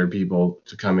Combinator people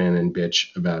to come in and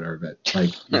bitch about Urbit. Like,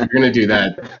 if you're going to do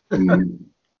that, then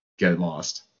get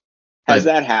lost. Has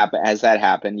that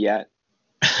happened yet?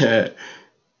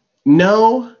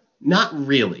 No, not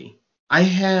really. I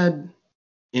had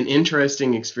an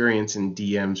interesting experience in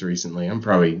DMs recently. I'm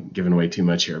probably giving away too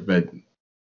much here, but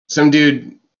some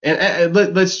dude, and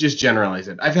let's just generalize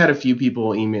it. I've had a few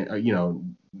people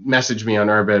message me on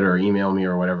Urbit or email me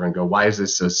or whatever and go, why is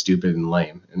this so stupid and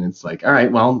lame? And it's like, all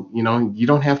right, well, you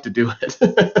don't have to do it.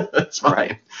 That's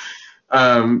fine.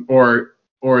 Right.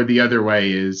 Or the other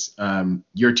way is,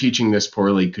 you're teaching this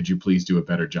poorly. Could you please do a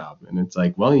better job? And it's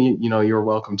like, well, you're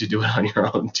welcome to do it on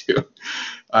your own too.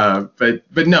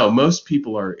 But no, most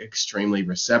people are extremely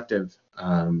receptive,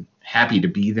 happy to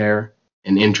be there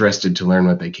and interested to learn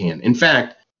what they can. In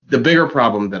fact, the bigger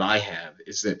problem that I have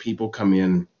is that people come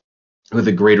in with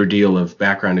a greater deal of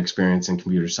background experience in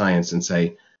computer science and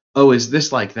say, oh, is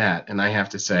this like that? And I have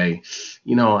to say,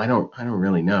 I don't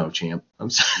really know, champ. I'm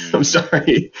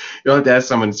sorry. You'll have to ask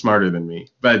someone smarter than me.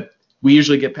 But we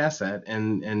usually get past that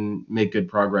and make good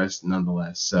progress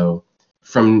nonetheless. So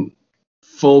from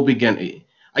full beginning,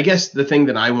 I guess the thing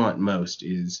that I want most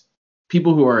is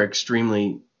people who are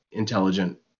extremely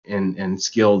intelligent and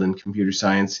skilled in computer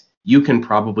science. You can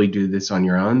probably do this on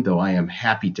your own, though I am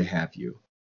happy to have you.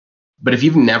 But if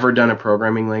you've never done a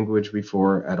programming language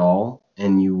before at all,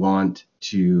 and you want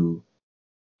to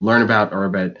learn about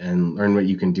Urbit and learn what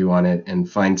you can do on it and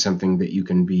find something that you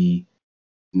can be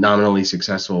nominally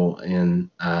successful in,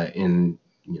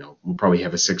 we'll probably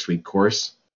have a 6-week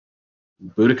course,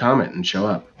 boot a comment and show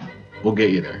up. We'll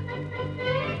get you there.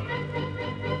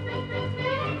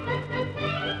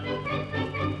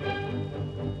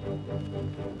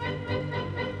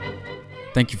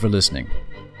 Thank you for listening.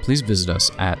 Please visit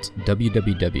us at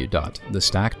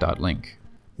www.thestack.link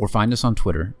or find us on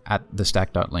Twitter at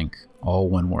thestack.link, all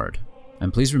one word.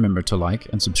 And please remember to like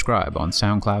and subscribe on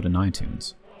SoundCloud and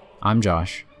iTunes. I'm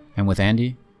Josh, and with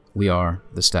Andy, we are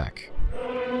The Stack.